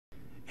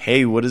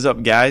Hey, what is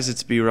up, guys?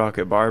 It's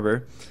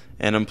BRocketBarber,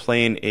 and I'm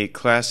playing a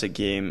classic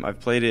game. I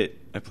played it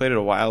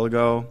a while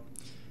ago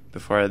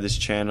before I had this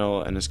channel,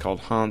 and it's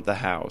called Haunt the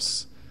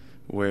House,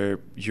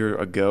 where you're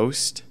a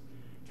ghost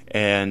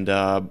and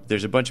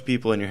there's a bunch of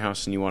people in your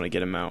house and you want to get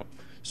them out.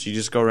 So you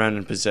just go around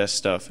and possess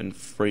stuff and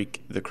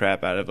freak the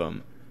crap out of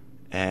them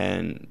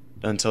and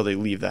until they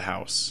leave the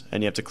house,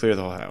 and you have to clear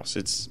the whole house.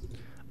 It's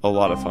a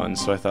lot of fun,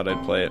 so I thought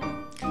I'd play it.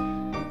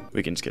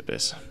 We can skip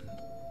this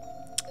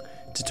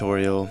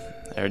tutorial.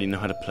 I already know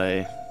how to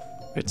play.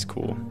 It's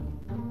cool.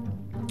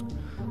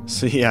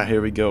 So yeah,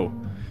 here we go.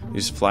 You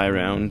just fly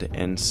around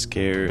and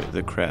scare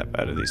the crap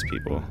out of these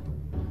people.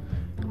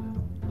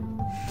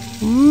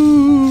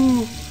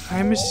 Ooh,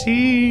 I'm a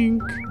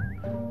sink.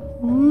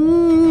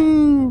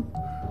 Ooh,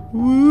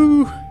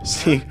 ooh.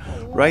 See,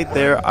 right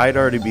there, I'd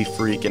already be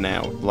freaking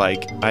out.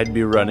 Like, I'd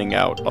be running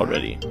out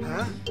already.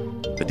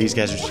 But these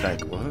guys are just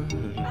like, what?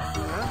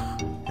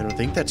 I don't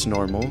think that's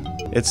normal.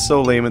 It's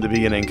so lame at the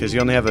beginning because you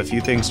only have a few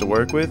things to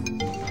work with,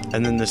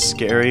 and then the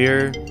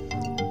scarier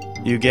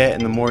you get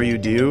and the more you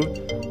do,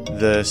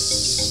 the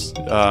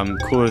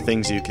cooler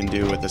things you can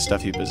do with the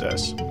stuff you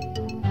possess.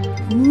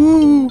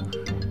 Ooh,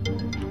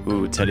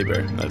 ooh, teddy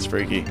bear. That's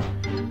freaky.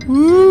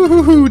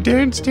 Ooh,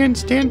 dance,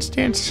 dance, dance,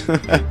 dance.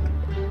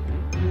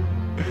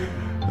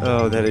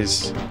 Oh, that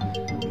is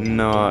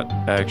not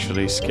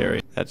actually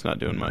scary. That's not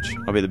doing much.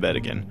 I'll be the bed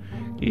again.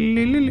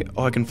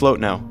 Oh, I can float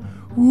now.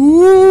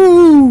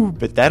 Ooh,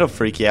 but that'll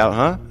freak you out,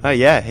 huh? Oh,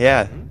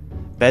 yeah.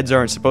 Beds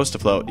aren't supposed to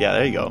float. Yeah,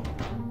 there you go.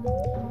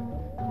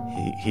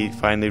 He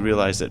finally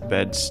realized that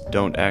beds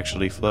don't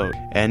actually float.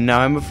 And now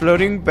I'm a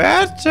floating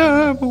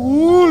bathtub.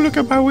 Ooh, look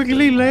at my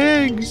wiggly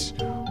legs.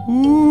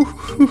 Ooh.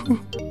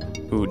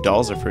 Ooh,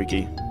 dolls are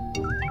freaky.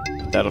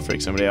 That'll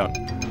freak somebody out.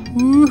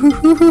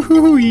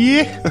 Ooh,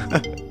 yeah.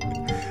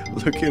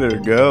 Look at her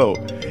go.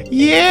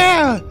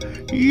 Yeah.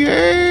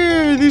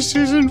 Yeah. This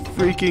isn't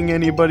freaking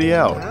anybody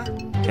out.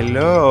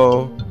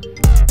 Hello.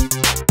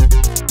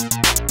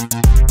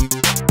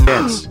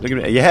 Yes. Look at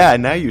me. Yeah,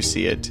 now you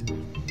see it.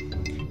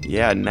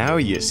 Yeah, now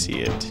you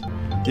see it.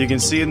 You can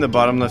see in the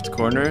bottom left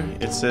corner,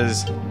 it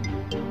says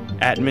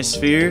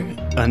atmosphere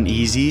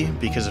uneasy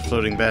because of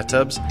floating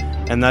bathtubs,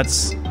 and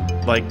that's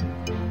like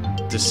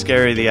the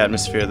scarier the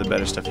atmosphere, the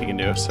better stuff you can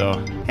do.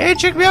 So, hey,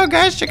 check me out,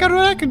 guys! Check out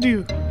what I can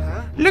do.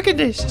 Look at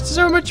this! It's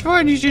so much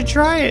fun. You should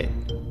try it.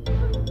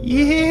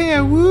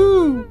 Yeah,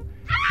 woo,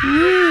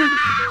 woo.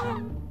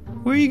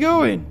 Where are you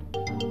going?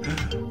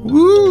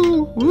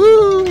 Woo,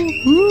 woo,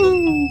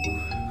 woo.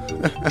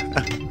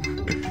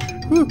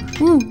 Woo,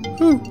 woo,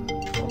 woo,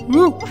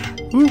 woo,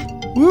 woo,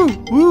 woo,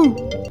 woo.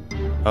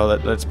 Oh,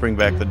 let's bring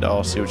back the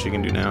doll, see what you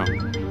can do now.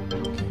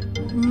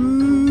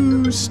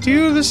 Ooh,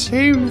 still the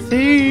same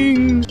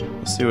thing.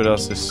 Let's see what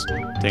else this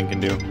thing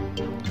can do.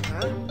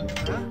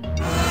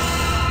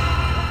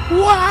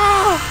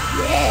 Wow!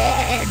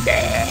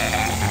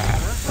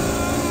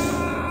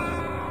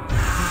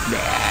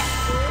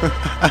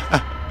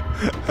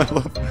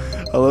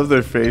 I love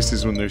their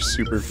faces when they're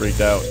super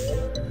freaked out.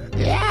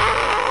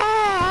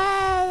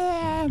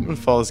 I'm gonna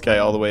follow this guy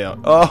all the way out.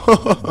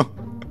 Oh,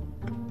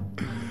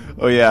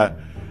 oh yeah.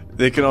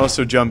 They can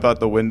also jump out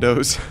the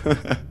windows.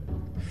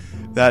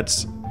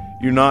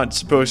 You're not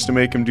supposed to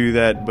make them do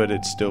that, but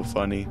it's still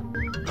funny.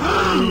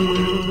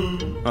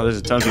 Oh, there's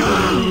a ton of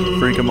people.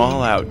 Freak them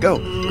all out. Go,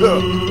 go,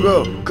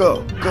 go,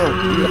 go, go.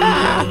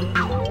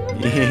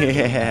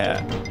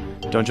 Yeah.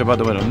 Don't jump out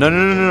the window. No, no,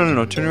 no, no, no,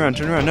 no. Turn around,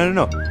 turn around. No,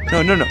 no, no.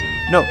 No, no, no.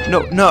 No,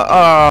 no,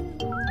 no.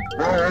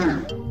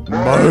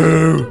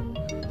 Moo.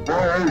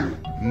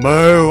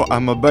 Moo.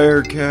 I'm a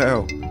bear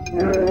cow.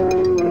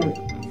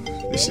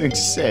 This thing's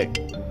sick.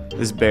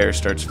 This bear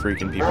starts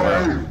freaking people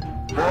out.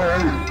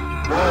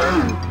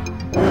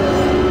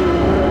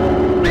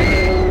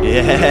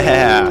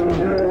 Yeah.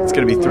 It's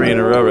gonna be 3 in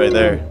a row right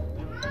there.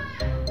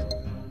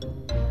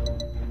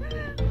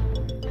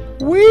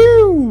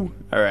 Woo!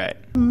 Alright.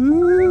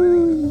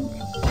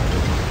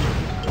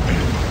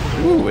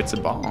 Ooh, it's a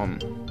bomb.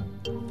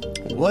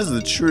 It was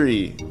the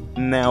tree.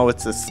 Now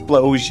it's an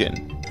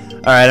explosion.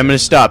 Alright, I'm gonna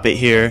stop it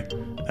here.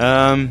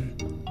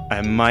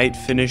 I might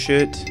finish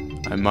it.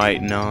 I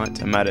might not.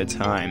 I'm out of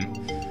time.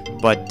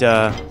 But,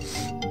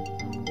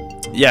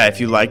 yeah, if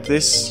you like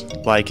this,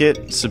 like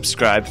it,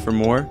 subscribe for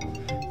more.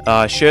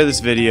 Share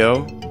this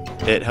video.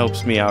 It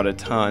helps me out a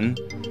ton.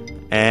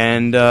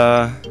 And,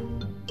 don't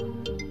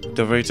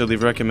forget to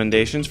leave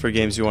recommendations for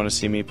games you want to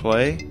see me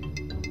play.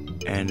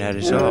 And that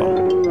is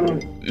all.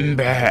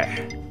 Bah.